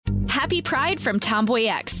Happy Pride from Tomboy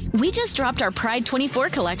X. We just dropped our Pride 24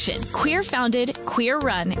 collection. Queer founded, queer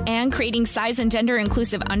run, and creating size and gender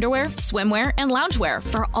inclusive underwear, swimwear, and loungewear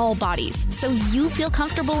for all bodies, so you feel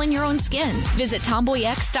comfortable in your own skin. Visit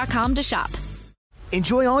tomboyx.com to shop.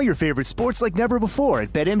 Enjoy all your favorite sports like never before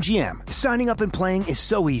at BetMGM. Signing up and playing is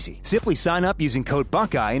so easy. Simply sign up using code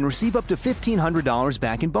Buckeye and receive up to $1,500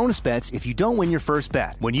 back in bonus bets if you don't win your first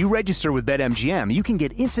bet. When you register with BetMGM, you can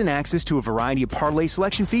get instant access to a variety of parlay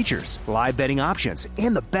selection features, live betting options,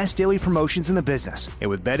 and the best daily promotions in the business. And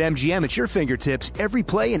with BetMGM at your fingertips, every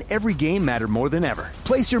play and every game matter more than ever.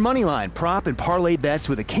 Place your moneyline, prop, and parlay bets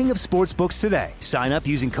with the king of sportsbooks today. Sign up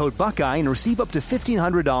using code Buckeye and receive up to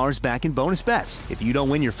 $1,500 back in bonus bets if you don't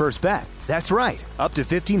win your first bet. That's right, up to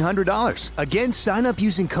 $1,500. Again, sign up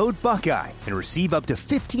using code Buckeye and receive up to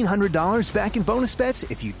 $1,500 back in bonus bets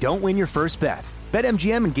if you don't win your first bet.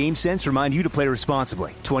 BetMGM and GameSense remind you to play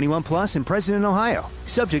responsibly. 21 plus and present in Ohio.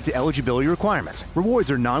 Subject to eligibility requirements.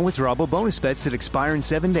 Rewards are non-withdrawable bonus bets that expire in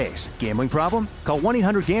 7 days. Gambling problem? Call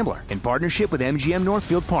 1-800-GAMBLER in partnership with MGM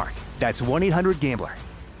Northfield Park. That's 1-800-GAMBLER.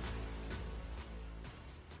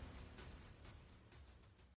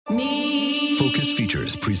 Focus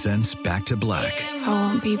Features presents Back to Black. I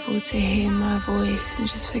want people to hear my voice and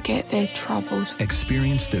just forget their troubles.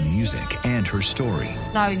 Experience the music and her story.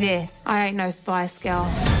 Know this. I ain't no Spice Girl.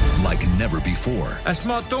 Like never before. That's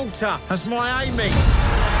my daughter. That's my Amy.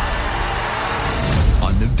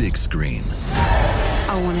 On the big screen.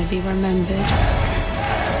 I want to be remembered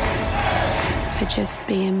for just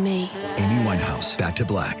being me. Amy Winehouse, Back to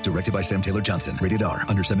Black. Directed by Sam Taylor Johnson. Rated R.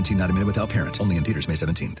 Under 17, not a minute without parent. Only in theaters May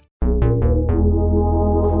 17th.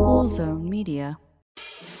 Cool Zone Media.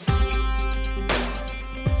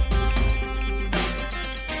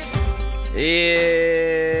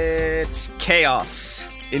 It's chaos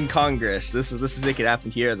in Congress. This is It Could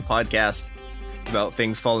Happen Here, the podcast about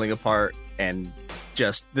things falling apart, and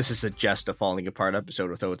this is just a falling apart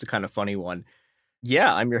episode, though it's a kind of funny one.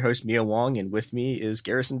 Yeah, I'm your host, Mia Wong, and with me is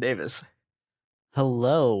Garrison Davis.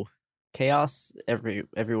 Hello. Chaos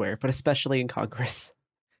everywhere, but especially in Congress.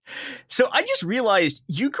 So I just realized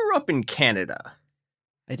you grew up in Canada.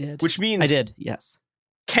 I did. Which means... I did, yes.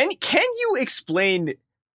 Can you explain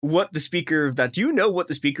what the Speaker of that... Do you know what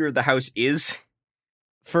the Speaker of the House is?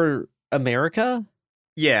 For America?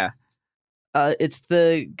 Yeah. It's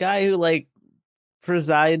the guy who,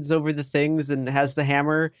 presides over the things and has the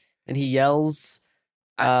hammer, and he yells.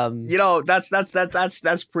 That's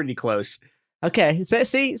pretty close. Okay,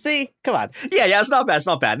 see, come on. Yeah, it's not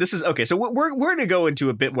bad. This is okay. So we're going to go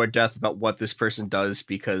into a bit more depth about what this person does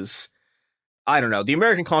because I don't know. The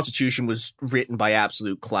American Constitution was written by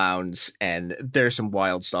absolute clowns, and there's some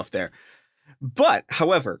wild stuff there. But,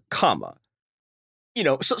 however, so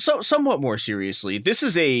somewhat more seriously, this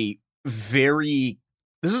is a very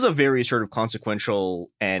sort of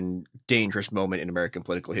consequential and dangerous moment in American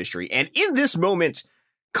political history, and in this moment,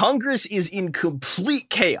 Congress is in complete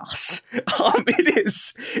chaos. It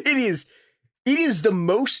is the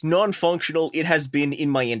most non-functional it has been in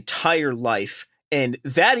my entire life. And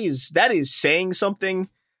that is saying something.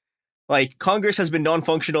 Like, Congress has been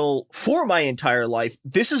non-functional for my entire life.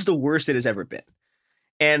 This is the worst it has ever been.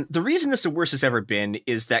 And the reason it's the worst it's ever been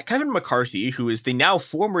is that Kevin McCarthy, who is the now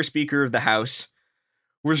former Speaker of the House,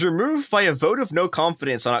 was removed by a vote of no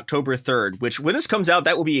confidence on October 3rd, which when this comes out,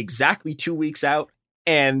 that will be exactly 2 weeks out.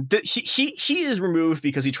 And he is removed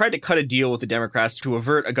because he tried to cut a deal with the Democrats to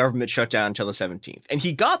avert a government shutdown until the 17th. And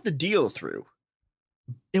he got the deal through.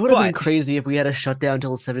 It would have been crazy if we had a shutdown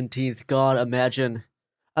until the 17th. God, imagine.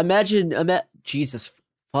 Jesus,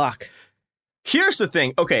 fuck. Here's the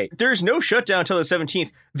thing. Okay, there's no shutdown until the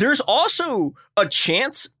 17th. There's also a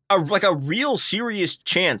chance, a real serious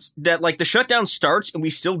chance that the shutdown starts and we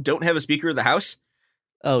still don't have a Speaker of the House.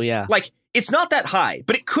 Oh, yeah. It's not that high,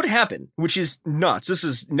 but it could happen, which is nuts. This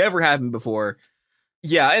has never happened before.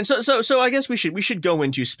 Yeah, and so I guess we should go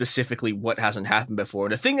into specifically what hasn't happened before.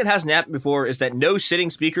 And the thing that hasn't happened before is that no sitting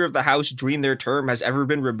Speaker of the House during their term has ever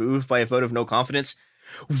been removed by a vote of no confidence,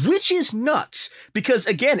 which is nuts. Because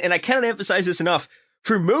again, and I cannot emphasize this enough,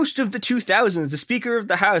 for most of the 2000s, the Speaker of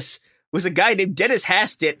the House was a guy named Dennis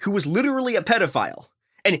Hastert, who was literally a pedophile.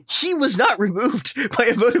 And he was not removed by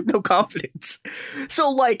a vote of no confidence.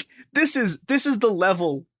 So, this is the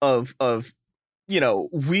level of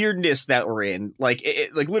weirdness that we're in.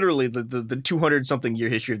 Literally the 200-something year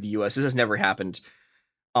history of the U.S. This has never happened.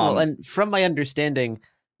 And from my understanding,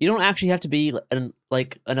 you don't actually have to be an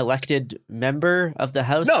elected member of the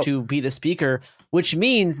House to be the Speaker, which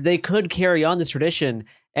means they could carry on this tradition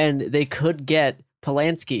and they could get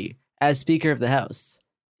Polanski as Speaker of the House.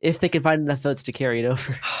 if they can find enough votes to carry it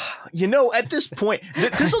over. You know, at this point,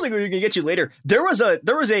 this is something we're going to get to later. There was a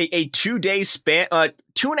 2-day span,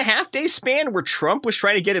 2.5-day span where Trump was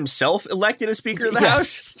trying to get himself elected as Speaker of the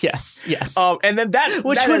House. Yes. And then that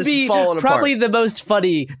which that would be probably apart. the most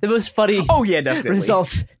funny. Oh yeah, definitely.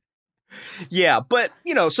 Result. Yeah, but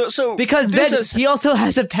you know, so because then he also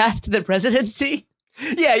has a path to the presidency.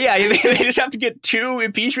 Yeah. They just have to get 2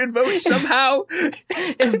 impeachment votes somehow.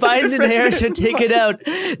 If Biden and Harris are taken out,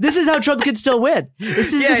 this is how Trump can still win.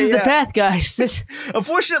 This is the path, guys.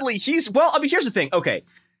 Unfortunately, here's the thing. Okay.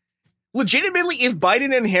 Legitimately, if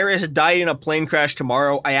Biden and Harris died in a plane crash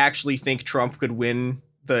tomorrow, I actually think Trump could win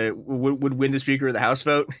would win the Speaker of the House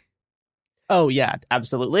vote. Oh yeah,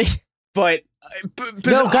 absolutely. But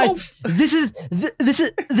no, guys, this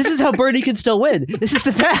is how Bernie can still win. This is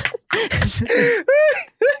the path.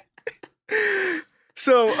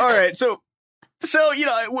 So all right, so you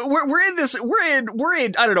know we're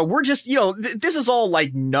in I don't know, we're just, you know, this is all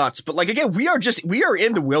like nuts, but like again we are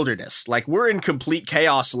in the wilderness, like we're in complete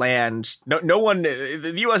chaos land. No one,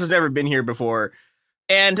 the U.S. has never been here before.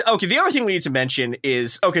 And okay, the other thing we need to mention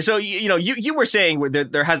is, okay, so you know, you were saying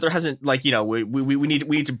there hasn't, like, you know, we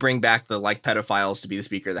need to bring back the like pedophiles to be the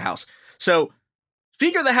Speaker of the House. So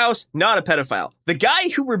Speaker of the House, not a pedophile. The guy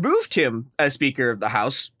who removed him as Speaker of the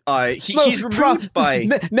House, he's removed by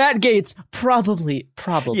Matt Gaetz, probably.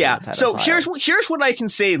 Yeah. So here's what I can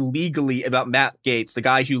say legally about Matt Gaetz, the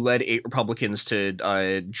guy who led 8 Republicans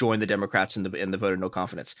to join the Democrats in the vote of no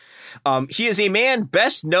confidence. He is a man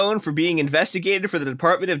best known for being investigated for the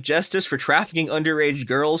Department of Justice for trafficking underage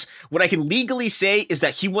girls. What I can legally say is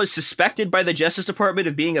that he was suspected by the Justice Department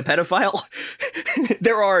of being a pedophile.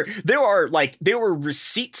 there were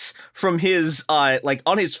receipts from his like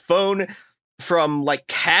on his phone from like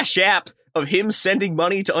Cash App of him sending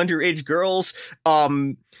money to underage girls.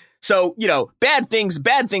 So, you know, bad things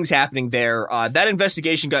happening there. That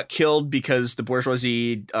investigation got killed because the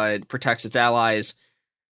bourgeoisie protects its allies.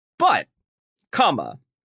 But,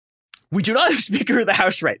 we do not have a Speaker of the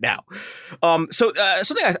House right now. So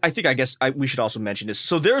something I guess we should also mention is,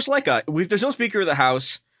 so there's like there's no Speaker of the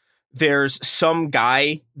House. There's some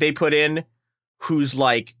guy they put in who's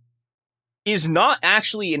like, is not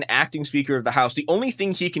actually an acting Speaker of the House. The only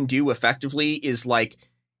thing he can do effectively is like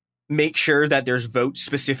make sure that there's votes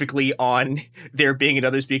specifically on there being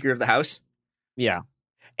another Speaker of the House. Yeah.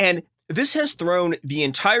 And this has thrown the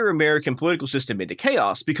entire American political system into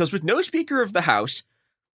chaos, because with no Speaker of the House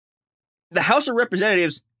of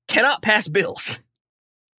Representatives cannot pass bills.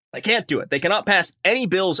 They can't do it. They cannot pass any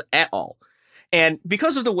bills at all. And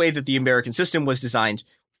because of the way that the American system was designed,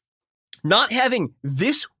 not having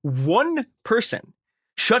this one person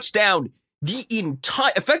shuts down the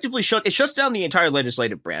entire, it shuts down the entire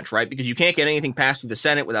legislative branch, right? Because you can't get anything passed through the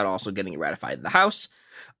Senate without also getting it ratified in the House.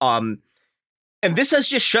 And this has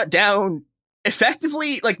just shut down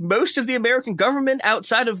effectively like most of the American government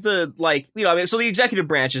outside of the, like, you know, I mean, so the executive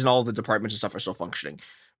branches and all of the departments and stuff are still functioning,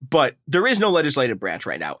 but there is no legislative branch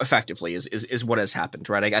right now, effectively, is what has happened,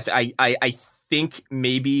 right? I think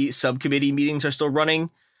maybe subcommittee meetings are still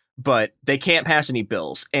running, but they can't pass any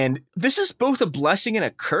bills. And this is both a blessing and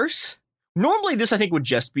a curse. Normally, this, I think, would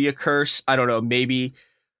just be a curse. I don't know, maybe.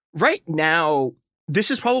 Right now,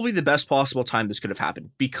 this is probably the best possible time this could have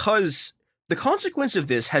happened, because the consequence of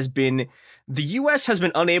this has been the U.S. has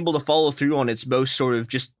been unable to follow through on its most sort of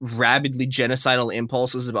just rabidly genocidal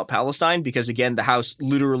impulses about Palestine, because, again, the House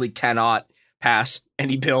literally cannot pass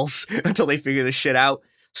any bills until they figure this shit out.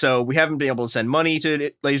 So we haven't been able to send money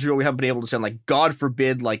to Israel. We haven't been able to send, like, God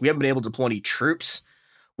forbid, like, we haven't been able to deploy any troops,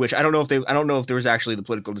 which I don't know if there was actually the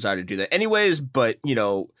political desire to do that anyways. But, you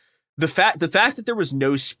know, the fact that there was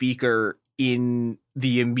no speaker in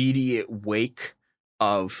the immediate wake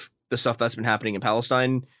of the stuff that's been happening in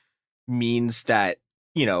Palestine means that,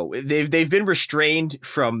 you know, they've been restrained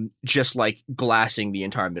from just like glassing the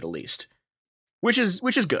entire Middle East, which is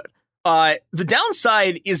good. The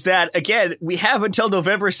downside is that, again, we have until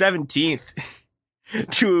November 17th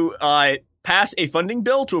to pass a funding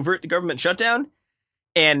bill to avert the government shutdown.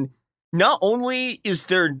 And not only is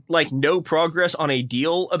there like no progress on a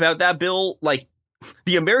deal about that bill, like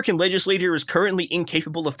the American legislature is currently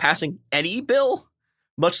incapable of passing any bill,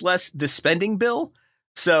 much less the spending bill.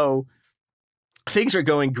 So things are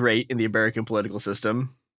going great in the American political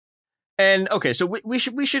system. And okay, so we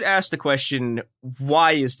should ask the question,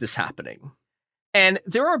 why is this happening? And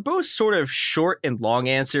there are both sort of short and long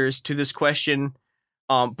answers to this question.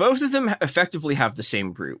 Both of them effectively have the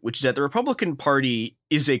same root, which is that the Republican Party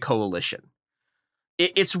is a coalition.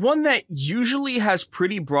 It's one that usually has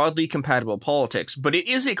pretty broadly compatible politics, but it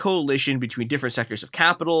is a coalition between different sectors of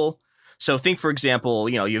capital. So think, for example,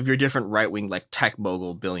 you have your different right-wing like tech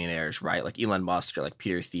mogul billionaires, right? Like Elon Musk or like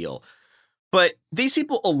Peter Thiel. But these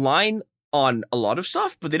people align on a lot of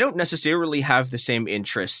stuff, but they don't necessarily have the same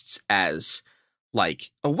interests as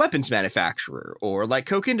like a weapons manufacturer or like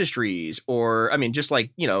Koch Industries, or I mean, just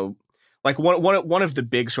like, like one of the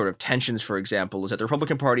big sort of tensions, for example, is that the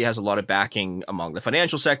Republican Party has a lot of backing among the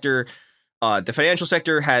financial sector. The financial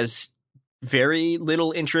sector has very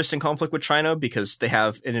little interest in conflict with China because they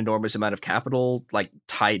have an enormous amount of capital like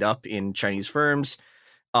tied up in Chinese firms.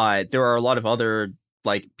 There are a lot of other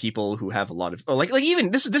like people who have a lot of like even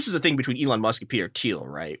this is a thing between Elon Musk and Peter Thiel,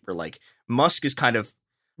 right? Where like Musk is kind of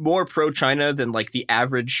more pro-China than like the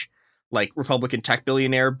average like Republican tech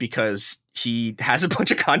billionaire because he has a bunch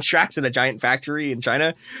of contracts in a giant factory in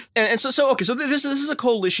China. And so this is a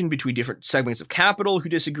coalition between different segments of capital who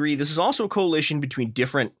disagree. This is also a coalition between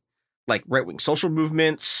different like right-wing social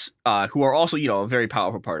movements who are also, a very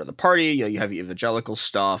powerful part of the party. You have evangelical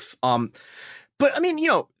stuff. But I mean,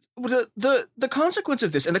 the consequence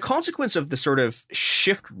of this and the consequence of the sort of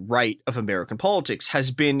shift right of American politics has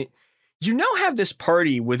been, you now have this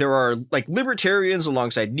party where there are like libertarians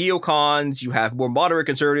alongside neocons, you have more moderate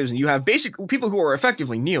conservatives, and you have basic people who are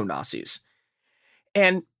effectively neo-Nazis.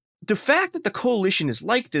 And the fact that the coalition is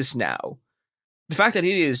like this now, the fact that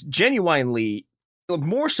it is genuinely,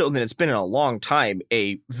 more so than it's been in a long time,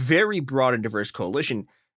 a very broad and diverse coalition,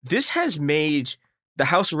 this has made the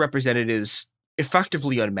House of Representatives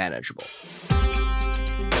effectively unmanageable.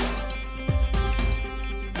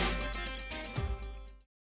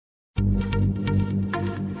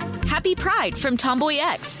 Happy Pride from Tomboy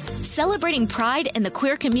X, celebrating pride and the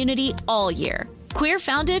queer community all year. Queer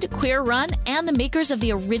founded, queer run, and the makers of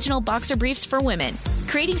the original boxer briefs for women,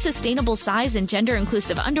 creating sustainable size and gender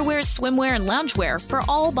inclusive underwear, swimwear, and loungewear for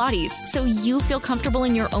all bodies so you feel comfortable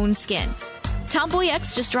in your own skin. Tomboy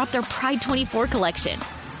X just dropped their Pride 24 collection.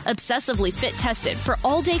 Obsessively fit tested for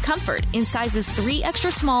all day comfort in sizes 3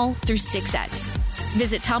 extra small through 6X.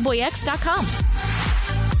 Visit tomboyx.com.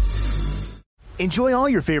 Enjoy all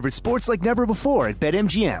your favorite sports like never before at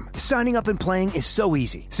BetMGM. Signing up and playing is so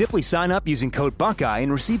easy. Simply sign up using code Buckeye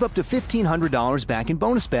and receive up to $1,500 back in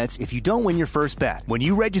bonus bets if you don't win your first bet. When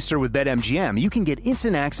you register with BetMGM, you can get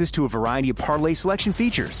instant access to a variety of parlay selection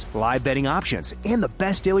features, live betting options, and the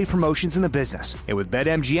best daily promotions in the business. And with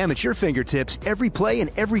BetMGM at your fingertips, every play and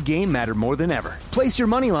every game matter more than ever. Place your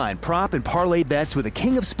moneyline, prop, and parlay bets with the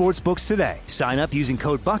king of sportsbooks today. Sign up using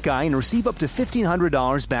code Buckeye and receive up to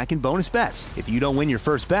 $1,500 back in bonus bets if you don't win your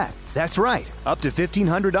first bet. That's right, up to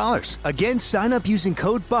 $1,500. Again, sign up using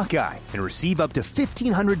code Buckeye and receive up to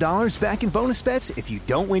 $1,500 back in bonus bets if you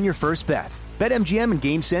don't win your first bet. BetMGM and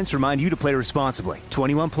GameSense remind you to play responsibly.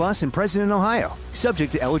 21 plus and present in Ohio.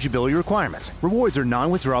 Subject to eligibility requirements. Rewards are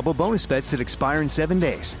non-withdrawable bonus bets that expire in 7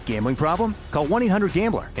 days. Gambling problem? Call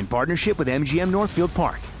 1-800-GAMBLER in partnership with MGM Northfield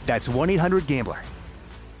Park. That's 1-800-GAMBLER.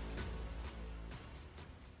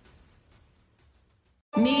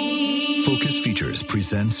 Focus Features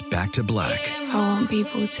presents Back to Black. I want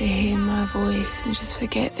people to hear my voice and just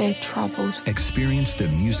forget their troubles. Experience the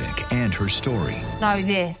music and her story. Know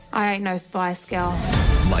this, I ain't no Spice Girl.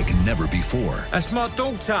 Like never before. That's my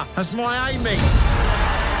daughter. That's my Amy.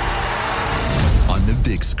 On the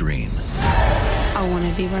big screen. I want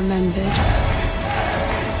to be remembered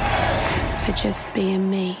for just being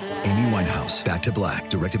me. Amy Winehouse, Back to Black,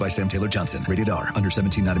 directed by Sam Taylor Johnson. Rated R, under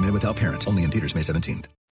 17, not a minute without parent. Only in theaters May 17th.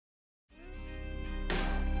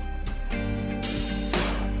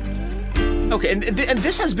 Okay, and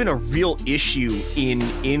this has been a real issue in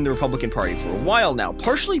the Republican Party for a while now,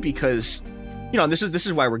 partially because, this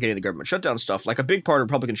is why we're getting the government shutdown stuff. Like a big part of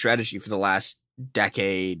Republican strategy for the last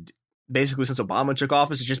decade, basically since Obama took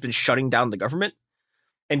office, has just been shutting down the government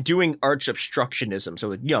and doing arch obstructionism so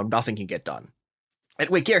that, nothing can get done. And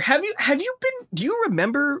wait, Gare, do you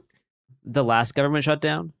remember The last government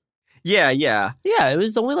shutdown? Yeah. Yeah, it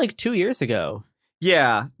was only like 2 years ago.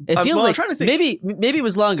 Yeah. It feels well, like I'm trying to think. maybe it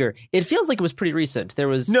was longer. It feels like it was pretty recent. There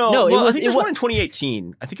was I think it was one in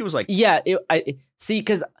 2018. I think it was like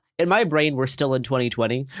because in my brain we're still in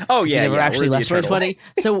 2020. Oh yeah, we never actually left 2020.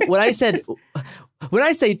 So when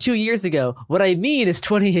I say 2 years ago, what I mean is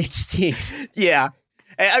 2018. Yeah.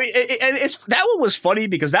 I mean, and it's that one was funny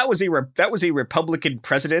because that was a Republican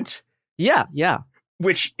president. Yeah.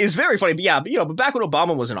 Which is very funny, but back when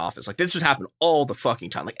Obama was in office, like this would happen all the fucking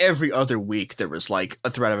time. Like every other week, there was like a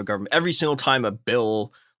threat of a government. Every single time a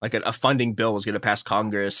bill, like a funding bill, was going to pass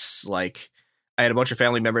Congress. Like I had a bunch of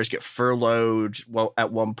family members get furloughed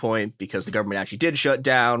at one point because the government actually did shut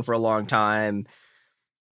down for a long time.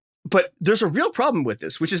 But there's a real problem with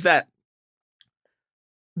this, which is that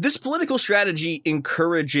this political strategy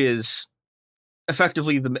encourages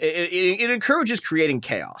effectively it encourages creating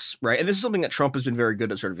chaos, right? And this is something that Trump has been very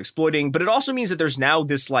good at sort of exploiting, but it also means that there's now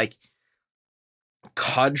this like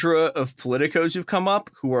cadre of politicos who've come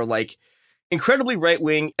up who are like incredibly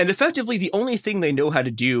right-wing, and effectively the only thing they know how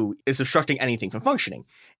to do is obstructing anything from functioning.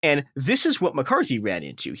 And this is what McCarthy ran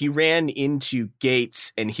into. He ran into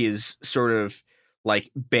Gaetz and his sort of like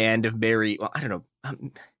band of merry, well, I don't know,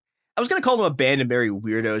 I was going to call them a band of merry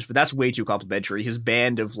weirdos, but that's way too complimentary. His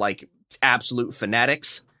band of like absolute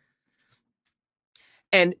fanatics.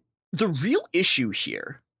 And the real issue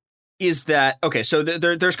here is that, okay, so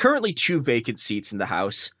there's currently 2 vacant seats in the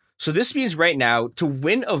House. So this means right now, to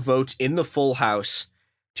win a vote in the full House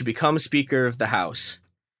to become Speaker of the House,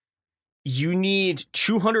 you need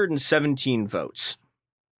 217 votes.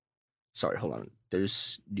 Sorry, hold on.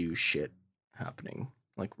 There's new shit happening,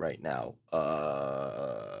 like right now.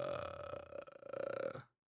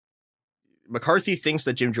 McCarthy thinks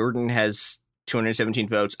that Jim Jordan has 217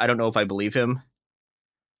 votes. I don't know if I believe him.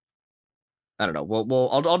 I don't know. Well,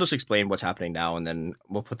 I'll just explain what's happening now, and then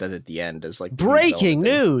we'll put that at the end as like breaking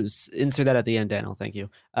news. Insert that at the end, Daniel. Thank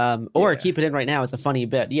you. Or keep it in right now as a funny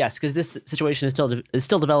bit. Yes, because this situation is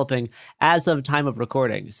still developing as of time of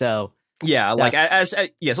recording. So yeah, like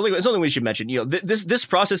something we should mention. You know, this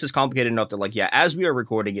process is complicated enough that like as we are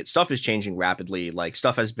recording it, stuff is changing rapidly. Like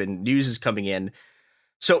news is coming in.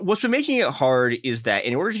 So what's been making it hard is that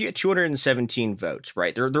in order to get 217 votes,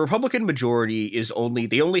 right, the Republican majority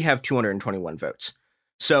they only have 221 votes.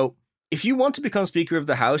 So if you want to become Speaker of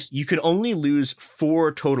the House, you can only lose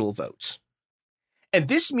 4 total votes. And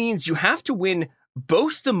this means you have to win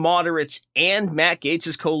both the moderates and Matt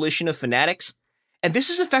Gaetz's coalition of fanatics. And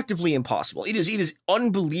this is effectively impossible. It is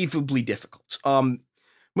unbelievably difficult.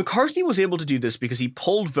 McCarthy was able to do this because he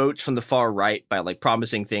pulled votes from the far right by like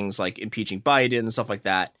promising things like impeaching Biden and stuff like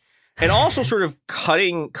that, and also sort of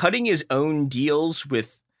cutting his own deals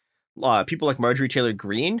with people like Marjorie Taylor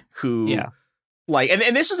Greene, who like,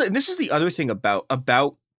 and this is the other thing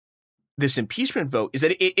about this impeachment vote is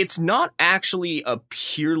that it's not actually a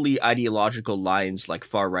purely ideological lines like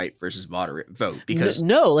far right versus moderate vote, because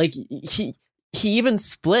no, like he even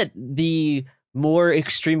split the more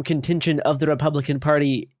extreme contingent of the Republican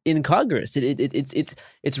Party in Congress.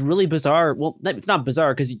 It's really bizarre. Well, it's not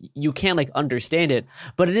bizarre because you can't like understand it,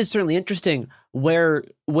 but it is certainly interesting where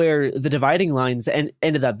the dividing lines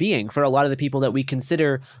ended up being for a lot of the people that we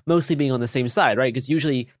consider mostly being on the same side, right? Because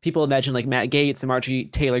usually people imagine like Matt Gaetz and Marjorie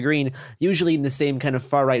Taylor Greene usually in the same kind of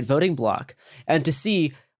far right voting bloc, and to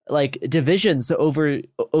see like divisions over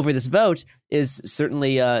this vote is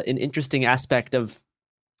certainly an interesting aspect of,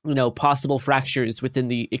 you know, possible fractures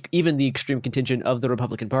within even the extreme contingent of the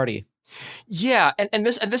Republican Party. Yeah, and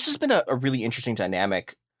this has been a really interesting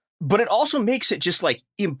dynamic, but it also makes it just like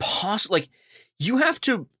impossible. Like you have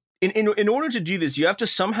to, in order to do this, you have to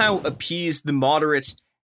somehow appease the moderates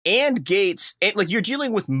and Gaetz, and like you're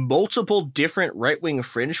dealing with multiple different right-wing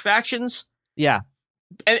fringe factions. Yeah.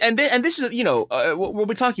 And this is, you know, we'll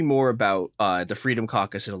be talking more about the Freedom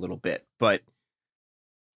Caucus in a little bit, but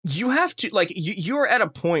you have to, like, you're at a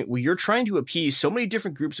point where you're trying to appease so many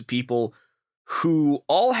different groups of people who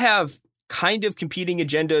all have kind of competing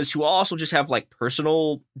agendas, who also just have like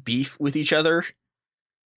personal beef with each other.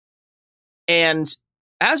 And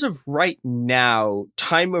as of right now,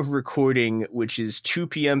 time of recording, which is 2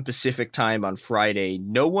 p.m. Pacific time on Friday,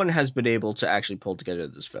 no one has been able to actually pull together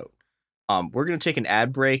this vote. We're going to take an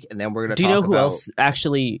ad break, and then we're going to talk about... Do you know who else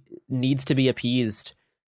actually needs to be appeased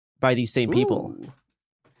by these same people?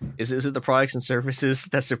 Is it the products and services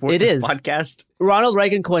that support this podcast? Ronald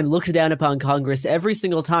Reagan Coin looks down upon Congress every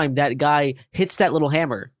single time that guy hits that little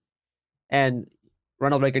hammer. And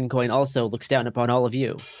Ronald Reagan Coin also looks down upon all of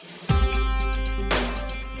you.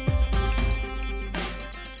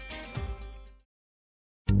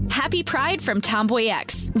 Happy Pride from Tomboy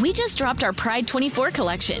X. We just dropped our Pride 24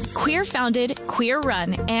 collection. Queer founded, queer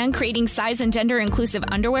run, and creating size and gender inclusive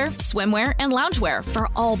underwear, swimwear, and loungewear for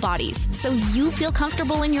all bodies, so you feel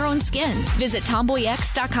comfortable in your own skin. Visit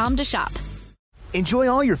tomboyx.com to shop. Enjoy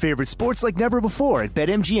all your favorite sports like never before at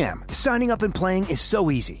BetMGM. Signing up and playing is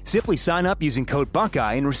so easy. Simply sign up using code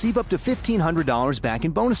Buckeye and receive up to $1,500 back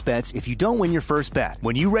in bonus bets if you don't win your first bet.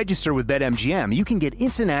 When you register with BetMGM, you can get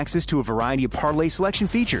instant access to a variety of parlay selection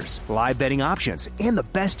features, live betting options, and the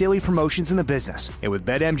best daily promotions in the business. And with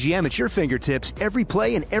BetMGM at your fingertips, every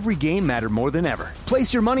play and every game matter more than ever.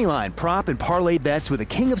 Place your moneyline, prop, and parlay bets with the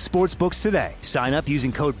king of sportsbooks today. Sign up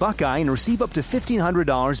using code Buckeye and receive up to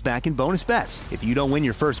 $1,500 back in bonus bets if you don't win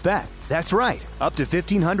your first bet. That's right, up to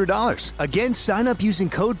 $1,500. Again, sign up using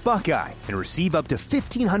code Buckeye and receive up to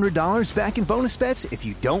 $1,500 back in bonus bets if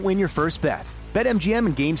you don't win your first bet. BetMGM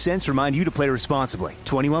and GameSense remind you to play responsibly.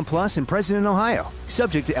 21 plus and present in Ohio.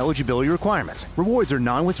 Subject to eligibility requirements. Rewards are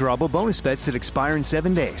non-withdrawable bonus bets that expire in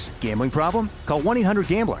 7 days. Gambling problem? Call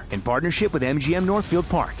 1-800-GAMBLER in partnership with MGM Northfield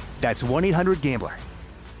Park. That's 1-800-GAMBLER.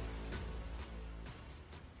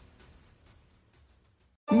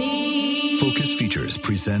 Focus Features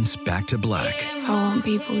presents Back to Black. I want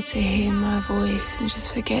people to hear my voice and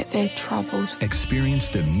just forget their troubles. Experience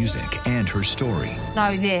the music and her story.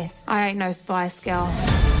 Know this. I ain't no Spice Girl.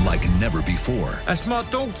 Like never before. That's my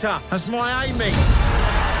daughter. That's my Amy.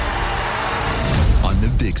 On the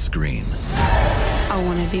big screen. I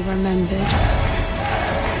want to be remembered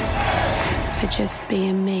for just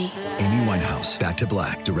being me. Amy Winehouse, Back to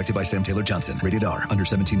Black. Directed by Sam Taylor Johnson. Rated R. Under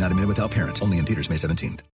 17, not a minute without parent. Only in theaters May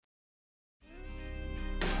 17th.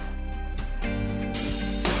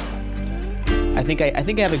 I think I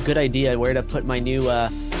have a good idea where to put my new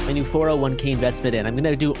 401k investment in. I'm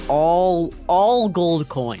gonna do all gold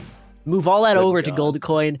coin. Move all that over to gold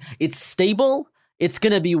coin. It's stable. It's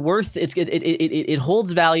gonna be worth. It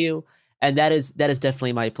holds value, and that is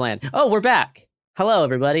definitely my plan. Oh, we're back. Hello,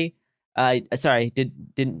 everybody. Sorry,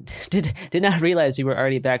 did not realize you were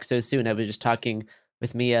already back so soon. I was just talking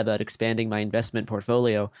with Mia about expanding my investment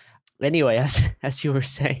portfolio. Anyway, as you were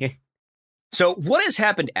saying. So what has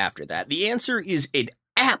happened after that? The answer is an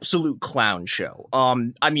absolute clown show.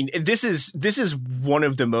 I mean, this is one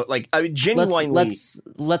of the most genuinely.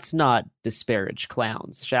 Let's not disparage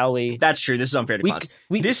clowns, shall we? That's true. This is unfair to clowns.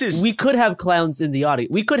 We could have clowns in the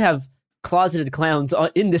audience. We could have closeted clowns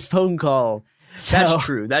in this phone call. So.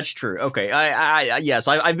 That's true. Okay. Yes,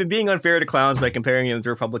 I've been being unfair to clowns by comparing them to the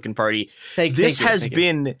Republican Party. This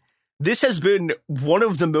has been one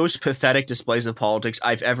of the most pathetic displays of politics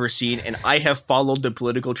I've ever seen, and I have followed the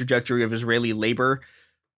political trajectory of Israeli labor.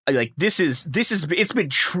 It's been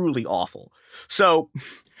truly awful. So,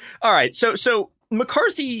 all right. So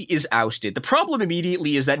McCarthy is ousted. The problem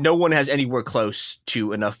immediately is that no one has anywhere close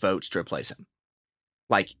to enough votes to replace him.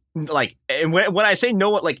 And when I say no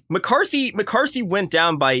one, McCarthy went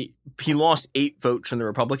down he lost 8 votes from the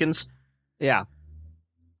Republicans. Yeah.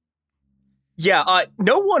 Yeah,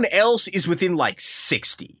 no one else is within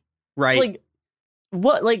 60, right?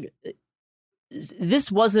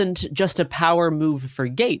 This wasn't just a power move for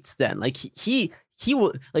Gates then. Was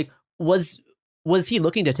he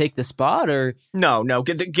looking to take the spot or no?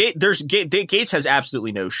 Gates has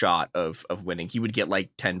absolutely no shot of winning. He would get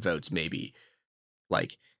 10 votes maybe,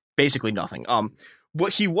 basically nothing.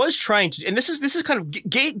 What he was trying to, and this is kind of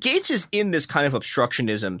Gates is in this kind of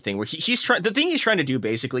obstructionism thing where he's trying. The thing he's trying to do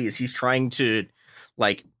basically is he's trying to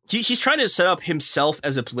he's trying to set up himself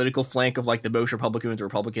as a political flank of the most Republican with the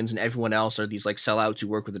Republicans, and everyone else are these sellouts who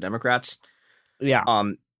work with the Democrats. Yeah.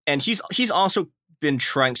 And he's also been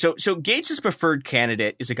trying. So Gates's preferred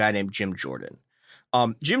candidate is a guy named Jim Jordan.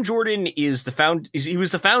 Jim Jordan is he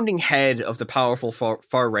was the founding head of the powerful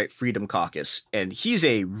far right Freedom Caucus, and he's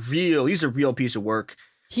a real piece of work.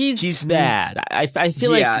 He's bad. I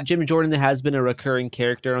feel like Jim Jordan has been a recurring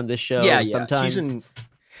character on this show. Yeah, sometimes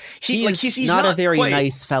he's not a very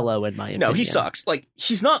nice fellow in my opinion. No, he sucks.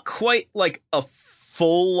 He's not quite a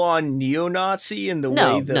full-on neo-Nazi in the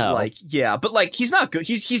way that but he's not good.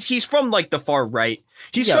 He's from the far right.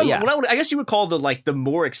 He's from what I guess you would call the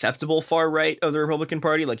more acceptable far right of the Republican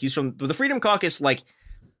Party. He's from the Freedom Caucus.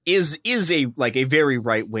 Is a a very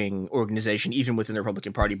right-wing organization even within the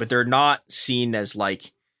Republican Party, but they're not seen as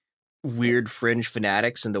weird fringe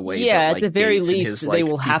fanatics in the way. Yeah, that, at the very least, they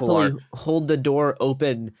will happily hold the door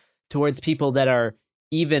open towards people that are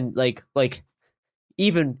even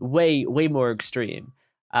even way more extreme.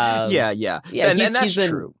 And that's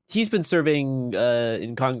true. He's been serving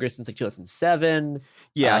in Congress since 2007.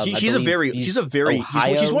 Yeah, he's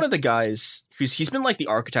one of the guys he's been the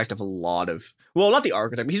architect of a lot of, well, not the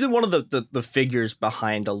architect, but he's been one of the figures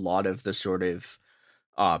behind a lot of the sort of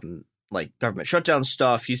government shutdown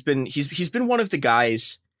stuff. He's been one of the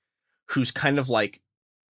guys who's kind of I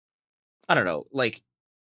don't know,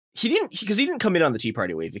 he didn't come in on the Tea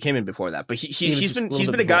Party wave. He came in before that, but he's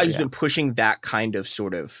been a guy who's been pushing that kind of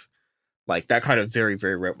sort of that kind of very,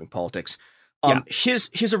 very right-wing politics.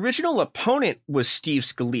 His original opponent was Steve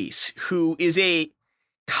Scalise, who is a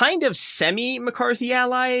kind of semi-McCarthy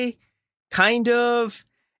ally, kind of,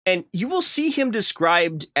 and you will see him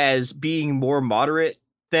described as being more moderate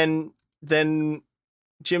than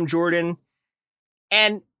Jim Jordan,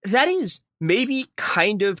 and that is maybe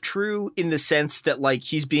kind of true in the sense that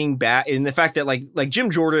he's being backed, in the fact that Jim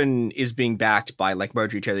Jordan is being backed by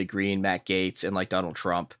Marjorie Taylor Greene, Matt Gaetz, and Donald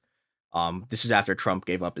Trump. This is after Trump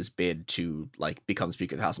gave up his bid to like become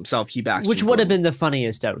Speaker of the House himself. He backed, which would have been the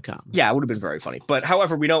funniest outcome. Yeah, it would have been very funny. But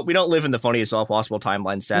however, we don't live in the funniest of all possible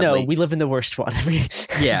timelines. Sadly, no, we live in the worst one.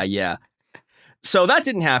 yeah. So that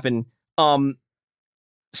didn't happen.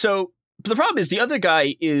 So the problem is the other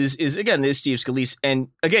guy is Steve Scalise, and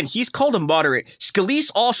again he's called a moderate.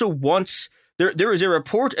 Scalise also wants there is a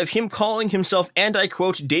report of him calling himself, and I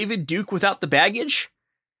quote, David Duke without the baggage.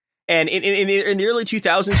 And in the early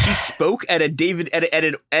 2000s, he spoke at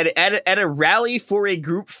a rally for a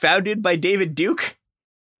group founded by David Duke.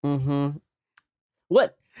 Mm-hmm.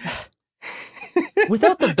 What?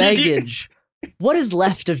 Without the baggage, what is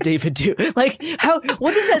left of David Duke? Like,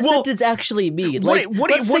 what does that sentence actually mean? Like,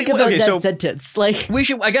 let's think about that sentence. Like,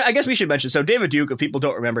 I guess we should mention. So, David Duke, if people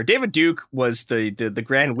don't remember, David Duke was the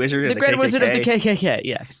Grand Wizard of the Grand KKK. Wizard of the KKK.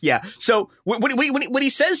 Yes. Yeah. So when he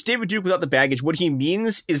says David Duke without the baggage, what he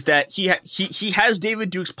means is that he has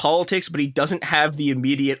David Duke's politics, but he doesn't have the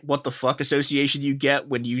immediate what the fuck association you get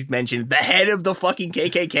when you mention the head of the fucking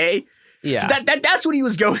KKK. Yeah. So that's what he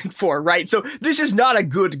was going for, right? So this is not a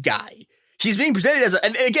good guy. He's being presented as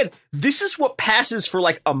and again, this is what passes for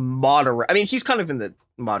like a moderate. I mean, he's kind of in the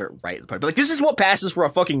moderate right, but like this is what passes for a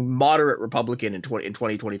fucking moderate Republican in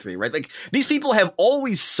 2023, right? Like these people have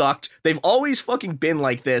always sucked. They've always fucking been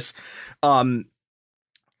like this. Seems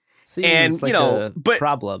and like but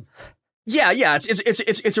problem. Yeah,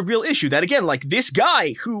 it's a real issue that again, like this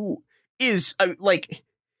guy who is like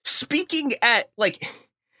speaking at like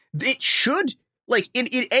it should. Like, in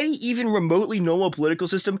any even remotely normal political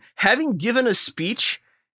system, having given a speech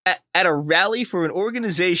at a rally for an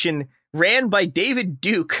organization ran by David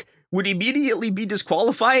Duke would immediately be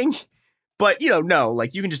disqualifying. But, no,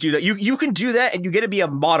 like, you can just do that. You can do that, and you get to be a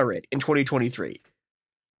moderate in 2023.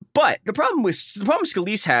 But the problem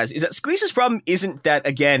Scalise has is that Scalise's problem isn't that,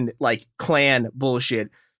 again, like, Klan bullshit.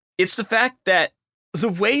 It's the fact that the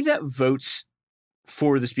way that votes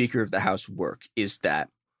for the Speaker of the House work is that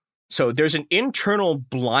so there's an internal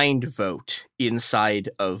blind vote inside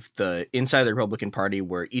the Republican Party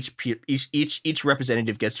where each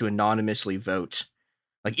representative gets to anonymously vote.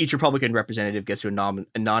 Like each Republican representative gets to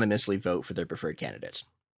anonymously vote for their preferred candidates.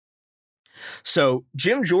 So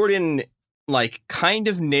Jim Jordan like kind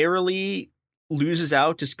of narrowly loses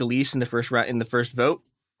out to Scalise in the first vote.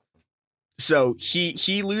 So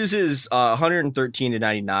he loses 113 to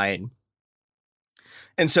 99.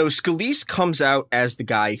 And so Scalise comes out as the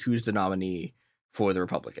guy who's the nominee for the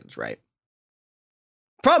Republicans, right?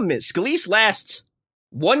 Problem is, Scalise lasts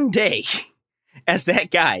one day as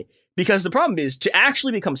that guy, because the problem is, to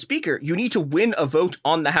actually become Speaker, you need to win a vote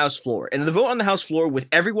on the House floor. And the vote on the House floor with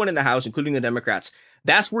everyone in the House, including the Democrats,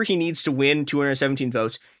 that's where he needs to win 217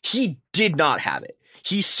 votes. He did not have it.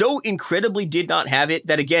 He so incredibly did not have it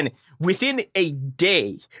that, again, within a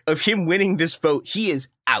day of him winning this vote, he is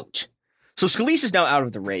out. So Scalise is now out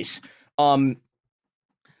of the race. What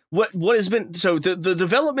has been so the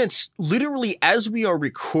developments literally as we are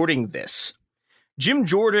recording this, Jim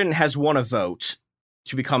Jordan has won a vote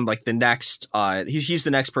to become like the next. He's the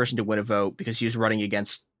next person to win a vote because he was running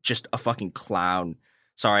against just a fucking clown.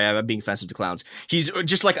 Sorry, I'm being offensive to clowns. He's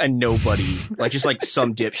just like a nobody, like just like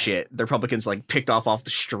some dipshit. The Republicans like picked off the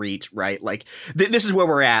street, right? Like this is where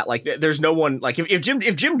we're at. Like there's no one like if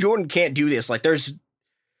Jim Jordan can't do this, like there's.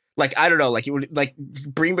 Like, I don't know, like, it would, like,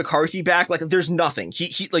 bring McCarthy back, like, there's nothing.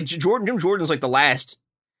 He like, Jim Jordan's, like, the last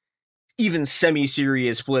even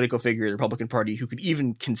semi-serious political figure in the Republican Party who could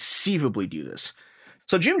even conceivably do this.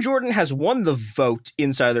 So Jim Jordan has won the vote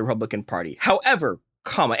inside the Republican Party. However,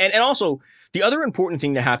 and also, the other important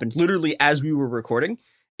thing that happened, literally as we were recording,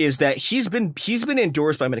 is that he's been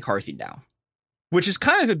endorsed by McCarthy now, which is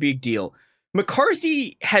kind of a big deal.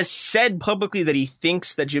 McCarthy has said publicly that he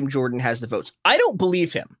thinks that Jim Jordan has the votes. I don't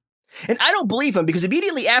believe him. And I don't believe him because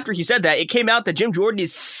immediately after he said that, it came out that Jim Jordan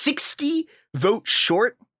is 60 votes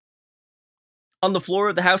short on the floor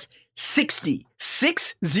of the House. 60.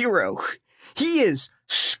 6-0. He is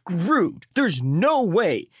screwed. There's no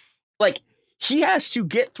way. Like, he has to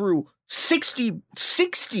get through 60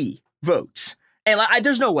 votes. And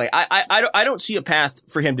there's no way. I don't see a path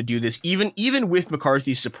for him to do this, even with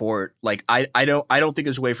McCarthy's support. Like, I don't think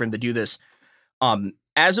there's a way for him to do this.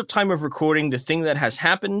 As of time of recording, the thing that has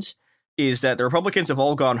happened is that the Republicans have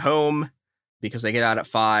all gone home because they get out at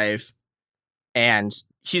 5, and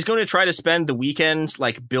he's going to try to spend the weekend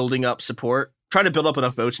like building up support, trying to build up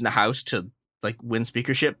enough votes in the House to like win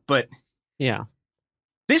speakership. But yeah,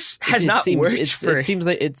 this has not worked. It seems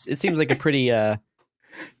like a pretty out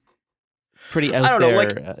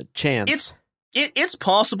there chance. It's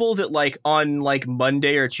possible that like on like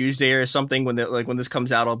Monday or Tuesday or something when this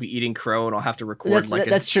comes out, I'll be eating crow and I'll have to record a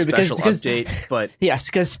special update. But yes,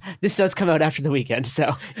 because this does come out after the weekend,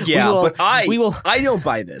 so but I don't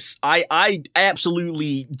buy this. I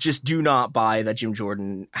absolutely just do not buy that Jim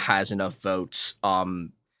Jordan has enough votes.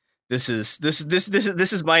 This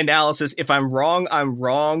is my analysis. If I'm wrong, I'm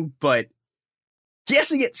wrong. But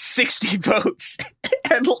guessing at 60 votes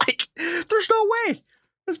and like, there's no way.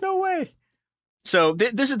 So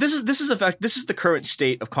this is the current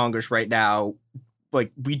state of Congress right now.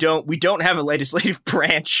 Like we don't have a legislative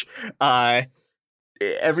branch.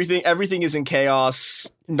 Everything is in chaos.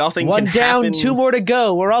 Nothing. One can down, happen. 2 more to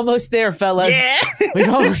go. We're almost there, fellas. Yeah, we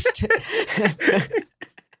almost.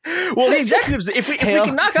 Well, the executives. If we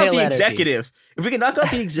can knock out the executive,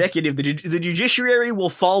 the judiciary will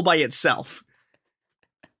fall by itself.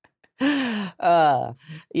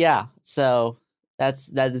 Yeah. So.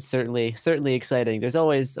 That is certainly exciting. There's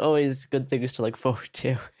always good things to look forward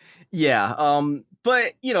to. Yeah.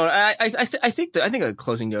 But you know, I think a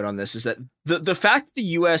closing note on this is that the fact that the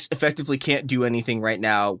U.S. effectively can't do anything right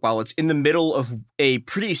now while it's in the middle of a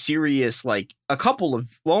pretty serious, like a couple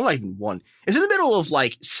of, well, not even one, it's in the middle of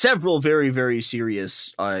like several very, very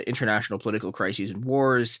serious international political crises and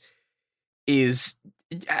wars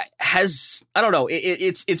has I don't know,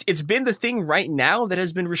 it's been the thing right now that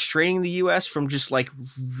has been restraining the US from just like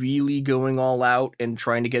really going all out and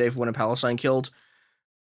trying to get everyone in Palestine killed.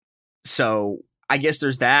 So I guess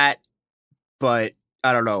there's that, but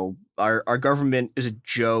I don't know, our government is a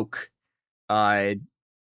joke. I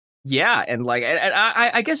guess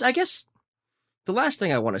the last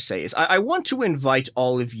thing I want to say is I want to invite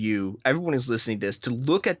all of you, everyone who's listening to this, to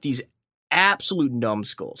look at these absolute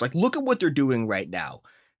numbskulls. Like, look at what they're doing right now.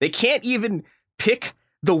 They can't even pick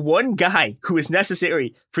the one guy who is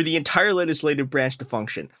necessary for the entire legislative branch to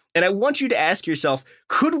function. And I want you to ask yourself,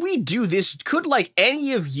 could we do this? Could like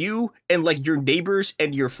any of you and like your neighbors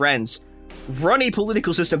and your friends run a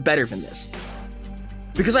political system better than this?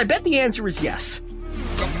 Because I bet the answer is yes.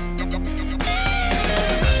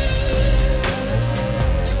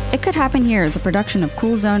 It Could Happen Here is a production of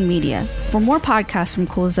Cool Zone Media. For more podcasts from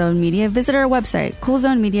Cool Zone Media, visit our website,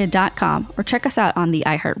 coolzonemedia.com, or check us out on the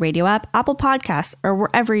iHeartRadio app, Apple Podcasts, or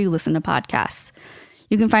wherever you listen to podcasts.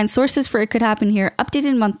 You can find sources for It Could Happen Here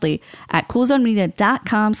updated monthly at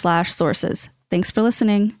coolzonemedia.com/sources. Thanks for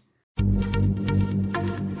listening.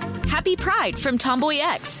 Happy Pride from Tomboy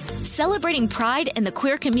X, celebrating pride and the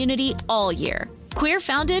queer community all year. Queer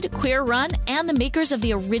founded, queer run, and the makers of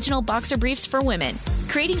the original boxer briefs for women,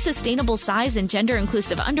 creating sustainable size and gender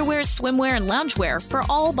inclusive underwear, swimwear, and loungewear for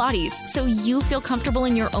all bodies so you feel comfortable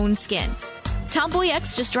in your own skin. Tomboy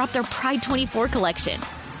X just dropped their Pride 24 collection.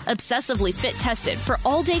 Obsessively fit tested for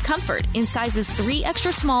all day comfort in sizes 3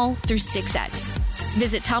 extra small through 6X.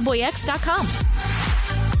 Visit tomboyx.com.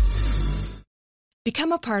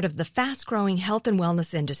 Become a part of the fast-growing health and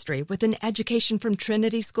wellness industry with an education from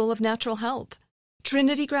Trinity School of Natural Health.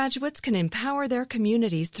 Trinity graduates can empower their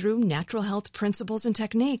communities through natural health principles and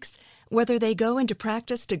techniques, whether they go into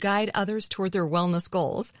practice to guide others toward their wellness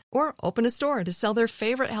goals or open a store to sell their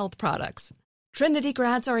favorite health products. Trinity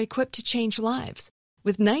grads are equipped to change lives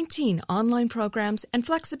with 19 online programs and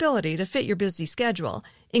flexibility to fit your busy schedule,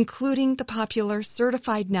 including the popular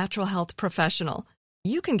Certified Natural Health Professional.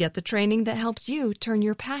 You can get the training that helps you turn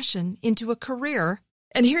your passion into a career.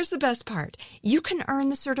 And here's the best part. You can earn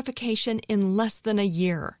the certification in less than a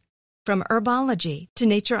year. From herbology to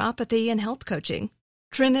naturopathy and health coaching,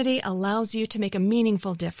 Trinity allows you to make a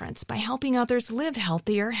meaningful difference by helping others live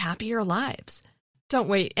healthier, happier lives. Don't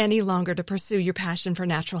wait any longer to pursue your passion for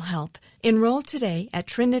natural health. Enroll today at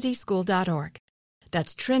trinityschool.org.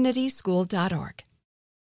 That's trinityschool.org.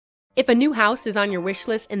 If a new house is on your wish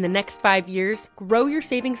list in the next 5 years, grow your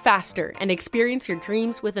savings faster and experience your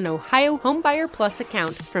dreams with an Ohio Homebuyer Plus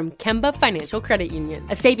account from Kemba Financial Credit Union.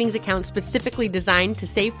 A savings account specifically designed to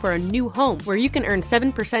save for a new home where you can earn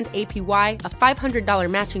 7% APY, a $500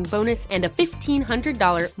 matching bonus, and a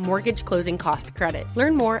 $1,500 mortgage closing cost credit.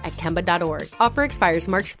 Learn more at Kemba.org. Offer expires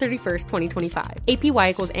March 31st, 2025. APY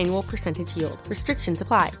equals annual percentage yield. Restrictions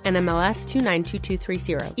apply. NMLS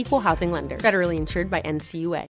 292230. Equal housing lender. Federally insured by NCUA.